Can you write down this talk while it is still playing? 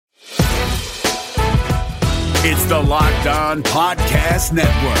It's the Locked On Podcast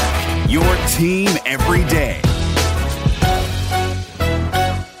Network, your team every day.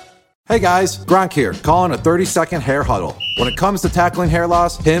 Hey guys, Gronk here, calling a 30-second hair huddle. When it comes to tackling hair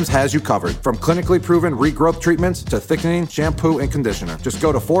loss, Hims has you covered. From clinically proven regrowth treatments to thickening, shampoo, and conditioner. Just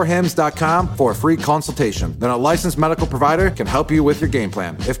go to 4hims.com for a free consultation. Then a licensed medical provider can help you with your game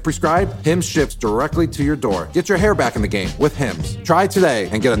plan. If prescribed, Hims ships directly to your door. Get your hair back in the game with Hims. Try today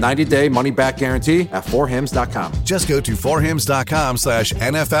and get a 90-day money-back guarantee at 4hims.com. Just go to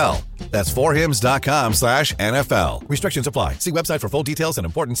 4hims.com/NFL. That's 4hims.com/NFL. Restrictions apply. See website for full details and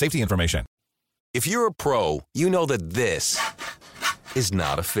important safety information. If you're a pro, you know that this is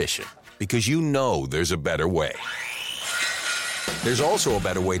not efficient because you know there's a better way. There's also a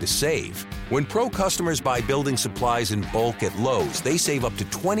better way to save. When pro customers buy building supplies in bulk at Lowe's, they save up to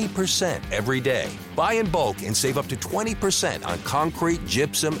 20% every day. Buy in bulk and save up to 20% on concrete,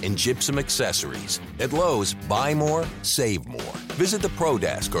 gypsum, and gypsum accessories. At Lowe's, buy more, save more. Visit the Pro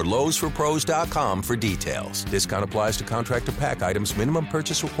Desk or Lowe'sForPros.com for details. Discount applies to contract or pack items. Minimum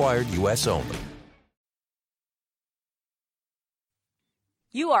purchase required. U.S. only.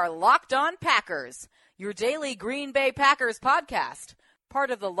 You are Locked On Packers, your daily Green Bay Packers podcast, part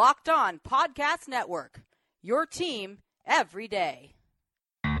of the Locked On Podcast Network, your team every day.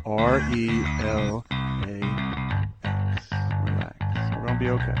 RELAX. Relax. We're going to be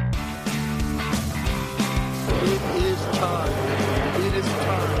okay. It is time. It is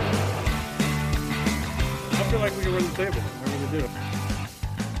time. I feel like we can run the table. I really do.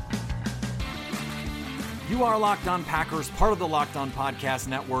 You are Locked On Packers, part of the Locked On Podcast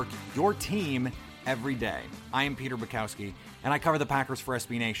Network, your team every day. I am Peter Bukowski, and I cover the Packers for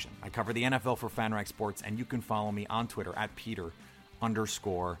SB Nation. I cover the NFL for FanRag Sports, and you can follow me on Twitter at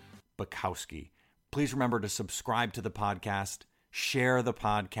Peter_Bukowski. Please remember to subscribe to the podcast, share the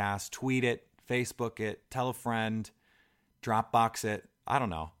podcast, tweet it, Facebook it, tell a friend, Dropbox it. I don't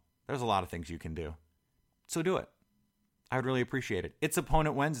know. There's a lot of things you can do. So do it. I would really appreciate it. It's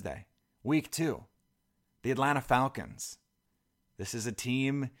Opponent Wednesday, week 2. The Atlanta Falcons. This is a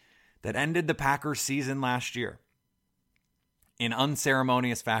team that ended the Packers season last year in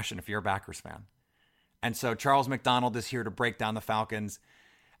unceremonious fashion if you're a Packers fan. And so Charles McDonald is here to break down the Falcons.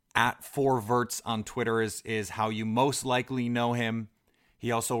 At 4verts on Twitter is how you most likely know him.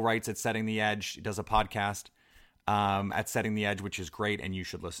 He also writes at Setting the Edge. He does a podcast at Setting the Edge, which is great, and you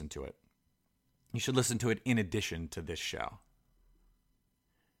should listen to it. You should listen to it in addition to this show.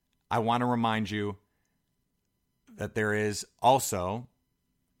 I want to remind you that there is also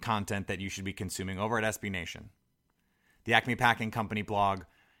content that you should be consuming over at SB Nation. The Acme Packing Company blog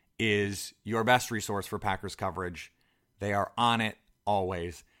is your best resource for Packers coverage. They are on it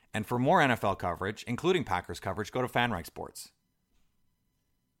always. And for more NFL coverage, including Packers coverage, go to FanRag Sports.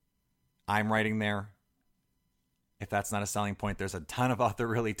 I'm writing there. If that's not a selling point, there's a ton of other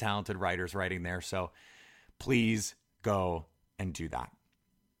really talented writers writing there. So please go and do that.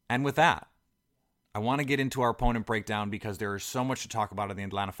 And with that, I want to get into our opponent breakdown because there is so much to talk about in the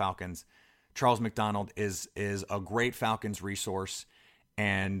Atlanta Falcons. Charles McDonald is a great Falcons resource,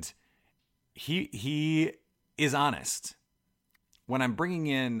 and he is honest. When I'm bringing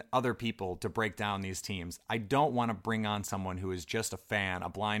in other people to break down these teams, I don't want to bring on someone who is just a fan, a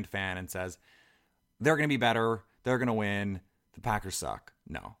blind fan, and says, they're going to be better, they're going to win, the Packers suck.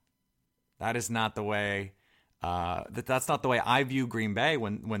 No, that is not the way. That's not the way I view Green Bay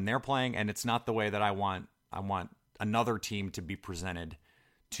when they're playing, and it's not the way that I want another team to be presented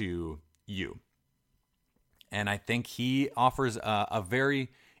to you. And I think he offers a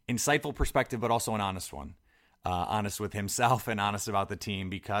very insightful perspective, but also an honest one. Honest with himself and honest about the team,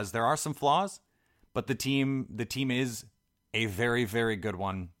 because there are some flaws, but the team is a very, very good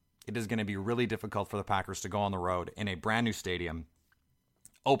one. It is going to be really difficult for the Packers to go on the road in a brand new stadium,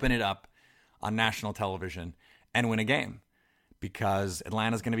 open it up on national television, and win a game, because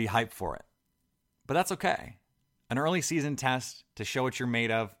Atlanta's going to be hyped for it. But that's okay. An early season test to show what you're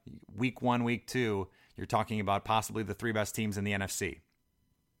made of. Week 1, week 2, you're talking about possibly the 3 best teams in the NFC.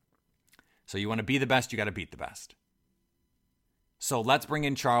 So you want to be the best, you got to beat the best. So let's bring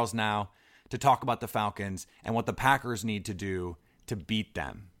in Charles now to talk about the Falcons and what the Packers need to do to beat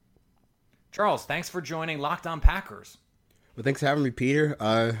them. Charles, thanks for joining Locked On Packers. Well, thanks for having me, Peter.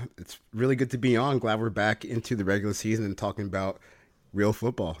 It's really good to be on. Glad we're back into the regular season and talking about real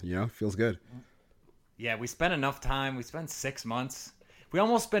football. Feels good. Yeah, we spent enough time. We spent 6 months. We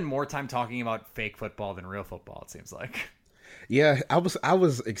almost spend more time talking about fake football than real football, it seems like. Yeah, I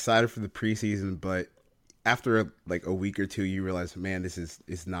was excited for the preseason, but after like a week or two, you realize, man, this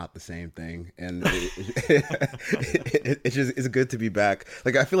is not the same thing, and it's good to be back.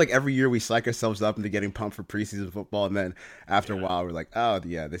 Like I feel like every year we psych ourselves up into getting pumped for preseason football, and then after a while, we're like, oh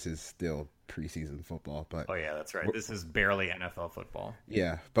yeah, this is still preseason football. But oh yeah, that's right. This is barely NFL football.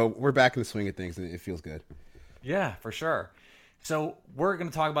 Yeah, but we're back in the swing of things, and it feels good. Yeah, for sure. So we're going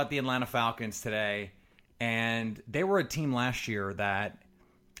to talk about the Atlanta Falcons today, and they were a team last year that.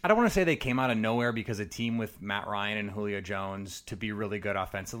 I don't want to say they came out of nowhere because a team with Matt Ryan and Julio Jones to be really good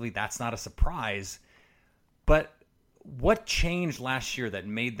offensively. That's not a surprise. But what changed last year that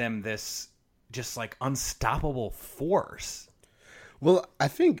made them this just like unstoppable force? Well, I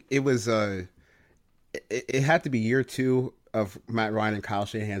think it was it had to be year 2 of Matt Ryan and Kyle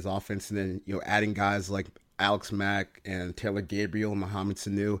Shanahan's offense, and then adding guys like Alex Mack and Taylor Gabriel and Mohamed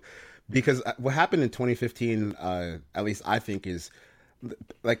Sanu, because what happened in 2015, at least I think, is.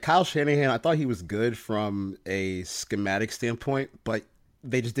 Like Kyle Shanahan, I thought he was good from a schematic standpoint, but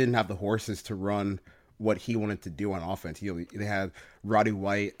they just didn't have the horses to run what he wanted to do on offense. They had Roddy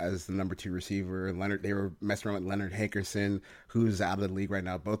White as the number 2 receiver, and they were messing around with Leonard Hankerson, who's out of the league right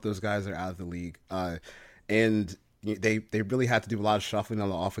now. Both those guys are out of the league, and they really had to do a lot of shuffling on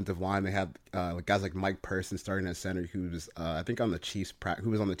the offensive line. They had guys like Mike Person starting at center, who was I think on the Chiefs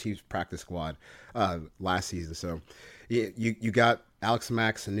practice squad last season. So you got Alex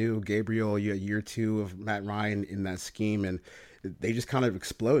Mack, Sanu, Gabriel. You had year 2 of Matt Ryan in that scheme, and they just kind of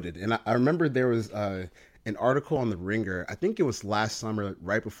exploded. And I remember there was an article on The Ringer, I think it was last summer,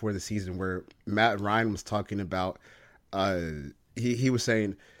 right before the season, where Matt Ryan was talking about, he was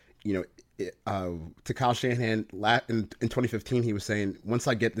saying, to Kyle Shanahan in 2015, he was saying, once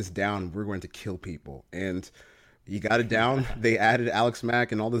I get this down, we're going to kill people. And you got it down. They added Alex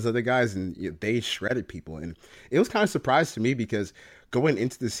Mack and all those other guys, and they shredded people. And it was kind of a surprise to me because going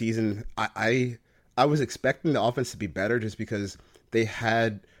into the season, I was expecting the offense to be better just because they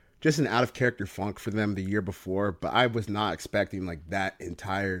had just an out of character funk for them the year before. But I was not expecting like that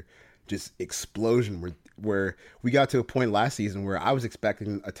entire just explosion where we got to a point last season where I was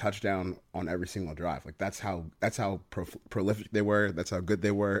expecting a touchdown on every single drive. Like that's how prolific they were. That's how good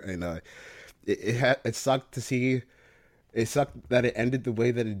they were. And it sucked to see. It sucked that it ended the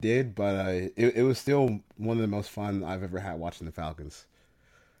way that it did, but it was still one of the most fun I've ever had watching the Falcons.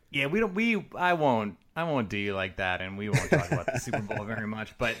 Yeah, I won't do you like that, and we won't talk about the Super Bowl very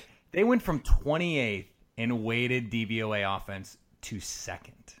much. But they went from 28th in weighted DVOA offense to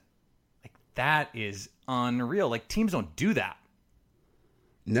 2nd. Like that is unreal. Like teams don't do that.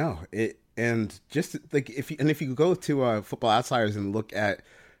 No, and just like if you go to Football Outsiders and look at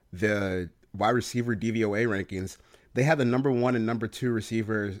the wide receiver DVOA rankings, they have the number 1 and number 2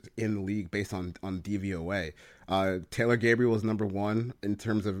 receivers in the league based on DVOA. Taylor Gabriel was number 1 in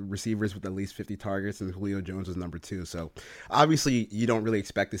terms of receivers with at least 50 targets, and Julio Jones was number 2. So obviously you don't really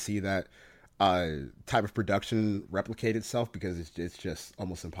expect to see that type of production replicate itself because it's just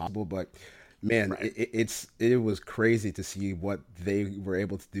almost impossible. But man, right. it was crazy to see what they were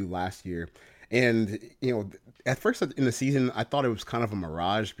able to do last year. And, at first in the season, I thought it was kind of a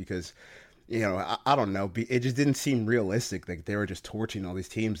mirage because, I don't know. It just didn't seem realistic. Like they were just torching all these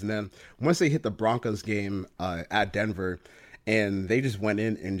teams. And then once they hit the Broncos game at Denver and they just went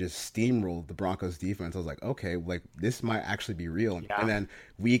in and just steamrolled the Broncos defense, I was like, okay, like this might actually be real. Yeah. And then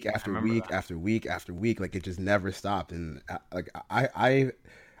week after week after week after week, like it just never stopped. And like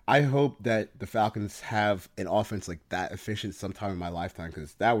I hope that the Falcons have an offense like that efficient sometime in my lifetime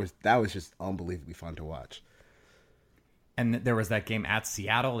because that was just unbelievably fun to watch. And there was that game at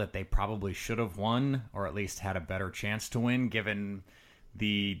Seattle that they probably should have won, or at least had a better chance to win, given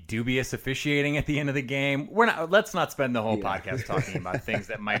the dubious officiating at the end of the game. Let's not spend the whole podcast talking about things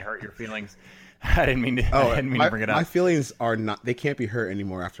that might hurt your feelings. I didn't mean to bring it up. My feelings are not. They can't be hurt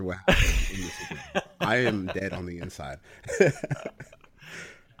anymore after what happened in this game. I am dead on the inside.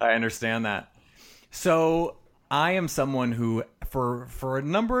 I understand that. So I am someone who, for a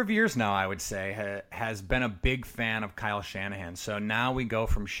number of years now, I would say, has been a big fan of Kyle Shanahan. So now we go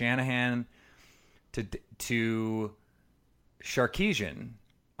from Shanahan to Sarkisian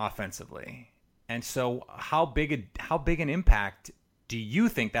offensively. And so how big an impact do you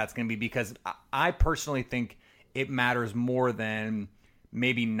think that's going to be? Because I personally think it matters more than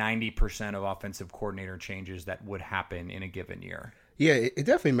maybe 90% of offensive coordinator changes that would happen in a given year. Yeah, it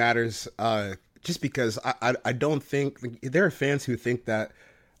definitely matters. Just because I don't think there are fans who think that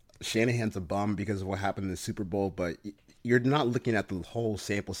Shanahan's a bum because of what happened in the Super Bowl, but you're not looking at the whole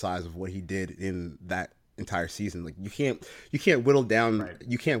sample size of what he did in that entire season. Like you can't whittle down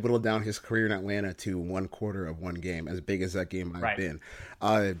his career in Atlanta to one quarter of one game, as big as that game might have been.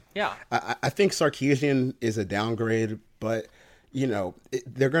 I think Sarkisian is a downgrade, but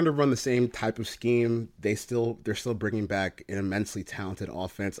they're going to run the same type of scheme. They're still bringing back an immensely talented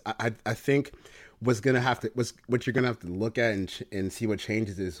offense. I think what you're gonna have to look at and see what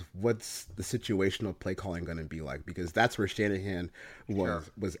changes is what's the situational play calling going to be like, because that's where Shanahan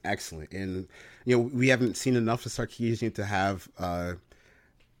was excellent. And we haven't seen enough of Sarkisian to have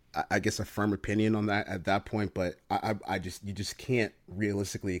I guess a firm opinion on that at that point, but you just can't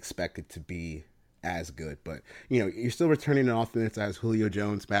realistically expect it to be as good. But you're still returning an offense that has Julio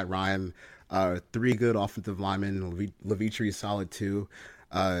Jones, Matt Ryan, 3 good offensive linemen. Levitri is solid too.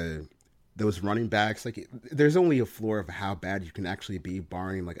 Those running backs, like there's only a floor of how bad you can actually be,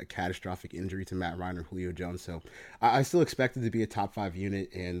 barring like a catastrophic injury to Matt Ryan or Julio Jones. So I still expect it to be a top 5 unit,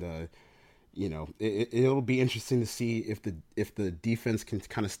 and it'll be interesting to see if the defense can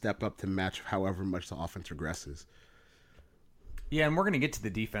kind of step up to match however much the offense regresses. Yeah, and we're going to get to the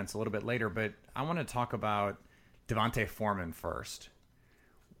defense a little bit later, but I want to talk about Devontae Foreman first.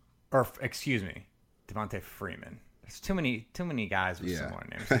 Or, excuse me, Devontae Freeman. There's too many guys with similar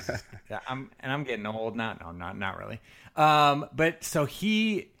names. I'm getting old. Not really. But so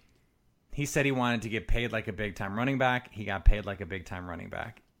he said he wanted to get paid like a big-time running back. He got paid like a big-time running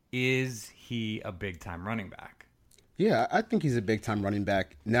back. Is he a big-time running back? Yeah, I think he's a big-time running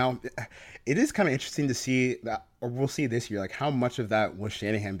back. Now, it is kind of interesting to see that, or we'll see this year, like how much of that was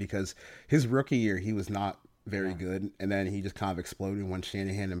Shanahan, because his rookie year, he was not very good. And then he just kind of exploded when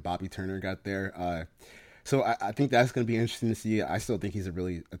Shanahan and Bobby Turner got there. So I think that's going to be interesting to see. I still think he's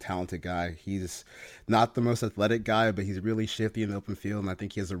a talented guy. He's not the most athletic guy, but he's really shifty in the open field. And I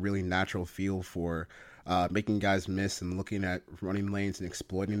think he has a really natural feel for making guys miss and looking at running lanes and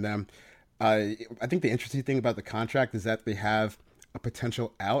exploiting them. I think the interesting thing about the contract is that they have a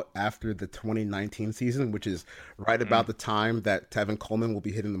potential out after the 2019 season, which is right about the time that Tevin Coleman will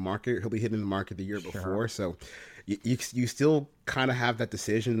be hitting the market. He'll be hitting the market the year before. So you still kind of have that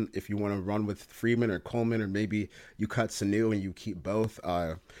decision if you want to run with Freeman or Coleman, or maybe you cut Sanu and you keep both.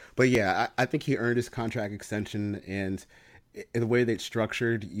 But yeah, I think he earned his contract extension, and the way that it's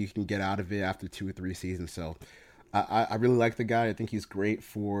structured, you can get out of it after 2 or 3 seasons. So I really like the guy. I think he's great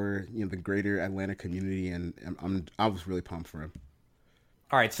for the greater Atlanta community, and I was really pumped for him.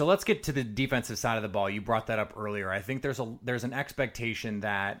 All right, so let's get to the defensive side of the ball. You brought that up earlier. I think there's an expectation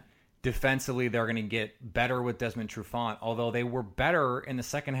that defensively they're going to get better with Desmond Trufant, although they were better in the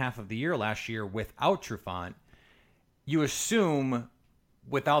second half of the year last year without Trufant. You assume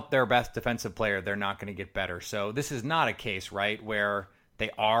without their best defensive player, they're not going to get better. So this is not a case, right, where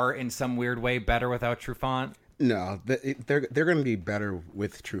they are in some weird way better without Trufant? No, they're going to be better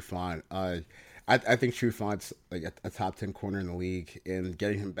with Trufant. I think Trufant's like a top 10 corner in the league, and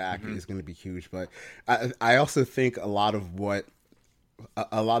getting him back is going to be huge. But I also think a lot of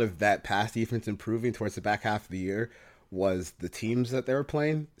that pass defense improving towards the back half of the year was the teams that they were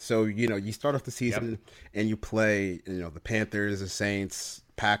playing. So, you start off the season and you play, the Panthers, the Saints,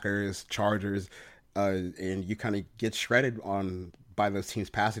 Packers, Chargers, and you kind of get shredded by those teams'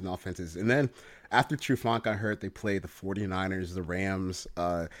 passing offenses. And then after Trufant got hurt, they played the 49ers, the Rams,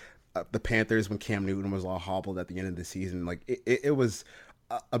 the Panthers when Cam Newton was all hobbled at the end of the season. Like it was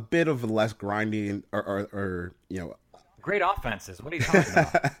a bit of a less grinding or great offenses. What are you talking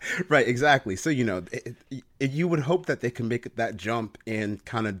about? Right, exactly. So you would hope that they can make that jump and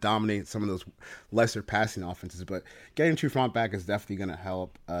kind of dominate some of those lesser passing offenses. But getting Trufant back is definitely going to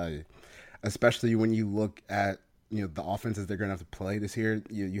help, especially when you look at the offenses they're going to have to play this year.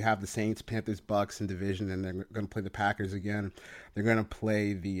 You have the Saints, Panthers, Bucks in division, and they're going to play the Packers again. They're going to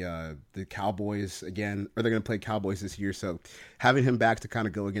play the Cowboys again, or they're going to play Cowboys this year. So having him back to kind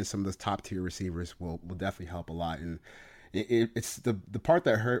of go against some of those top tier receivers will definitely help a lot. And it's the part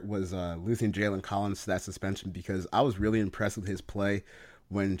that hurt was losing Jalen Collins to that suspension, because I was really impressed with his play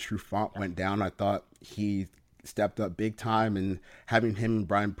when Trufant went down. I thought he stepped up big time, and having him and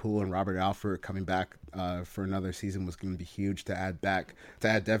Brian Poole and Robert Alford coming back for another season was going to be huge to add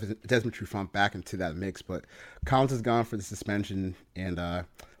Desmond Trufant back into that mix. But Collins is gone for the suspension, and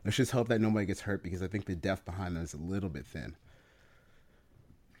let's just hope that nobody gets hurt, because I think the depth behind them is a little bit thin.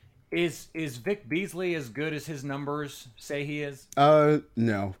 Is Vic Beasley as good as his numbers say he is?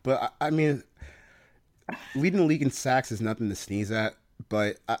 No, but I mean, leading the league in sacks is nothing to sneeze at.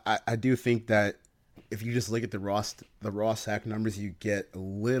 But I do think that if you just look at the raw sack numbers, you get a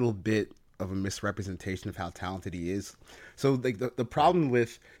little bit of a misrepresentation of how talented he is. So like the problem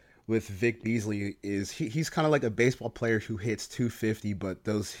with with Vic Beasley is he's kind of like a baseball player who hits 250, but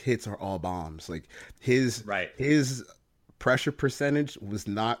those hits are all bombs. Like his pressure percentage was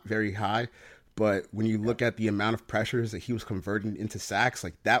not very high, but when you look at the amount of pressures that he was converting into sacks,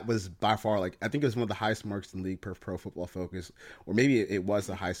 like that was by far, like I think it was one of the highest marks in the league per Pro Football Focus, or maybe it was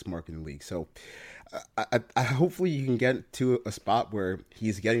the highest mark in the league. So I hopefully you can get to a spot where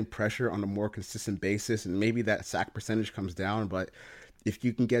he's getting pressure on a more consistent basis, and maybe that sack percentage comes down. But if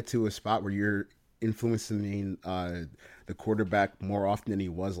you can get to a spot where you're influencing the quarterback more often than he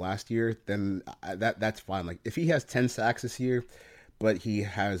was last year, then that's fine. Like if he has 10 sacks this year, but he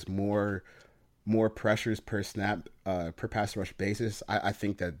has more pressures per snap, per pass rush basis, I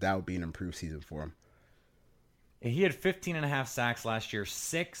think that would be an improved season for him. He had 15.5 sacks last year,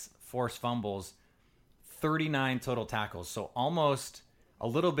 6 forced fumbles, 39 total tackles. So almost a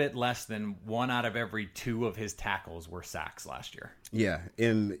little bit less than 1 out of every 2 of his tackles were sacks last year. Yeah,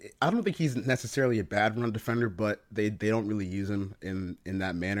 and I don't think he's necessarily a bad run defender, but they don't really use him in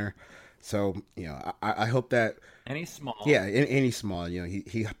that manner. So, you know, I hope that... And he's small. Yeah, and he's small. You know,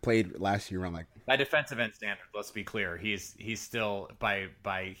 he played last year around like... By defensive end standards, let's be clear, he's still,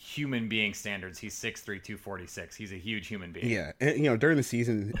 by human being standards, he's 6'3", 246. He's a huge human being. Yeah, and, you know, during the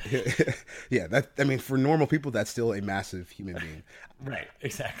season, yeah, for normal people, that's still a massive human being. Right,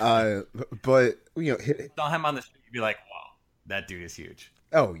 exactly. But, you know... Saw him on the street, you'd be like, wow, that dude is huge.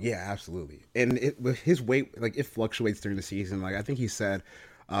 Oh, yeah, absolutely. And his weight, like, it fluctuates during the season. Like, I think he said...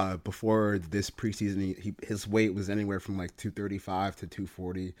 before this preseason, his weight was anywhere from like 235 to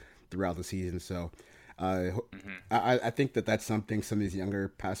 240 throughout the season. So I think that's something some of these younger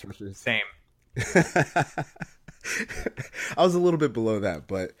pass rushers... Same. I was a little bit below that,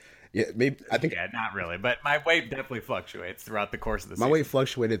 but yeah, maybe I think... Yeah, not really, but my weight definitely fluctuates throughout the course of the season. My weight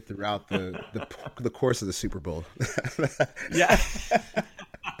fluctuated throughout the course of the Super Bowl. Yeah.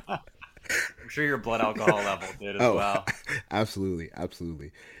 I'm sure your blood alcohol level did as well. Absolutely.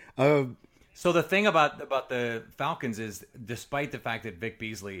 So the thing about the Falcons is, despite the fact that Vic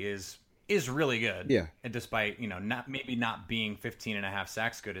Beasley is really good, yeah, and despite, you know, not being 15.5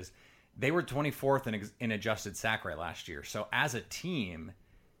 sacks good, is they were 24th in adjusted sack rate last year. So as a team,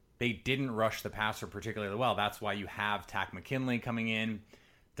 they didn't rush the passer particularly well. That's why you have Takk McKinley coming in.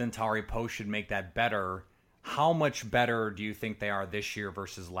 Dontari Poe should make that better. How much better do you think they are this year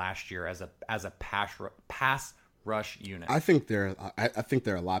versus last year as a pass rush unit? I think they're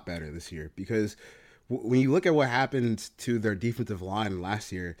a lot better this year, because when you look at what happened to their defensive line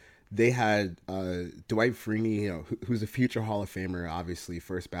last year, they had Dwight Freeney, you know, who's a future Hall of Famer, obviously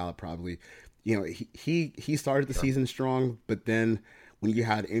first ballot probably. You know, he started the season strong, but then when you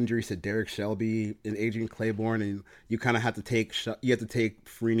had injuries to Derek Shelby and Adrian Claiborne, and you kind of had to take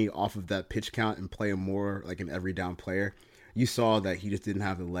Freeney off of that pitch count and play him more like an every down player, you saw that he just didn't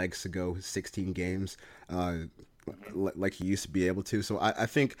have the legs to go 16 games like he used to be able to. So I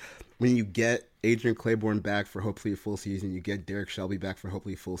think when you get Adrian Claiborne back for hopefully a full season, you get Derek Shelby back for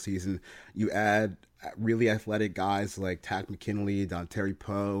hopefully a full season, you add really athletic guys like Takk McKinley, Dontari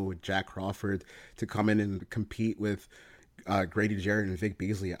Poe, Jack Crawford to come in and compete with Grady Jarrett and Vic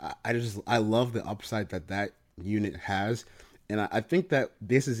Beasley. I love the upside that unit has, and I think that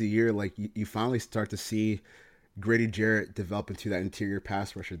this is a year like you finally start to see Grady Jarrett develop into that interior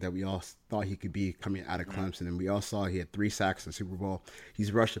pass rusher that we all thought he could be coming out of Clemson, and we all saw he had 3 sacks in the Super Bowl.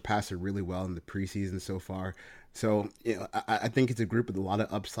 He's rushed the passer really well in the preseason so far. So, you know, I think it's a group with a lot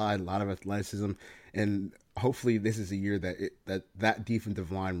of upside, a lot of athleticism, and hopefully this is a year that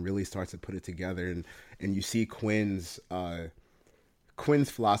defensive line really starts to put it together, and you see Quinn's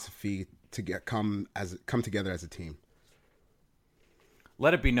philosophy to come together as a team.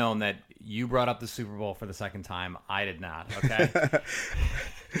 Let it be known that you brought up the Super Bowl for the second time. I did not. Okay.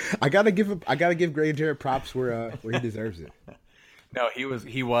 I gotta give Grady Jarrett props where he deserves it. No, he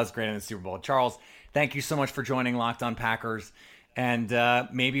was great in the Super Bowl. Charles, thank you so much for joining Locked On Packers, and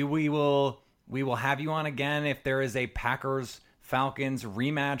maybe we will have you on again if there is a Packers-Falcons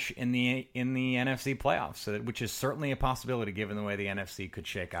rematch in the NFC playoffs, which is certainly a possibility given the way the NFC could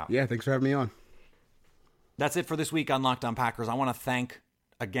shake out. Yeah, thanks for having me on. That's it for this week on Locked On Packers. I want to thank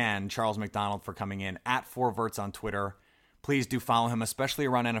again Charles McDonald for coming in at 4Verts on Twitter. Please do follow him, especially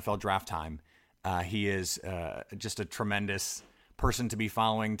around NFL draft time. He is just a tremendous person to be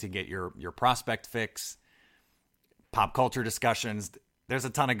following to get your prospect fix, pop culture discussions. There's a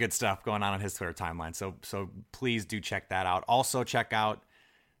ton of good stuff going on his Twitter timeline. So please do check that out. Also check out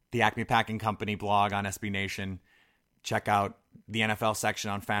the Acme Packing Company blog on SB Nation. Check out the NFL section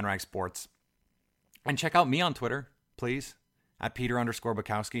on FanRag Sports. And check out me on Twitter, please, at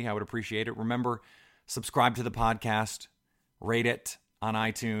Peter_Bukowski. I would appreciate it. Remember, subscribe to the podcast, rate it on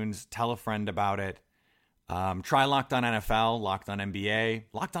iTunes. Tell a friend about it. Try Locked On NFL, Locked On NBA,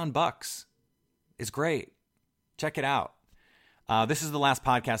 Locked On Bucks. It's great. Check it out. This is the last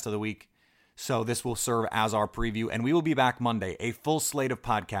podcast of the week, so this will serve as our preview, and we will be back Monday. A full slate of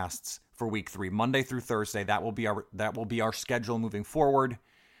podcasts for week 3, Monday through Thursday. That will be our schedule moving forward,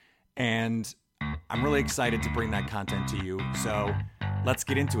 and I'm really excited to bring that content to you. So let's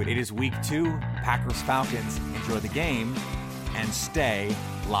get into it. It is week 2, Packers-Falcons. Enjoy the game and stay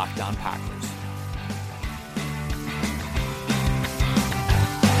locked on Packers.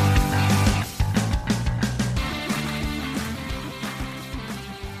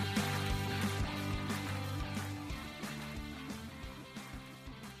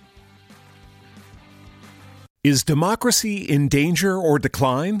 Is democracy in danger or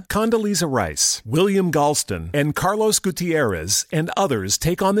decline? Condoleezza Rice, William Galston, and Carlos Gutierrez and others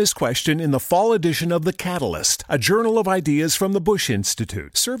take on this question in the fall edition of The Catalyst, a journal of ideas from the Bush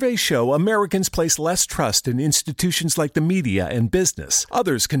Institute. Surveys show Americans place less trust in institutions like the media and business.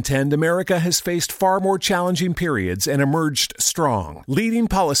 Others contend America has faced far more challenging periods and emerged strong. Leading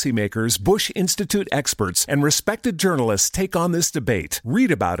policymakers, Bush Institute experts, and respected journalists take on this debate. Read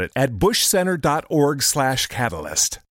about it at bushcenter.org/catalyst.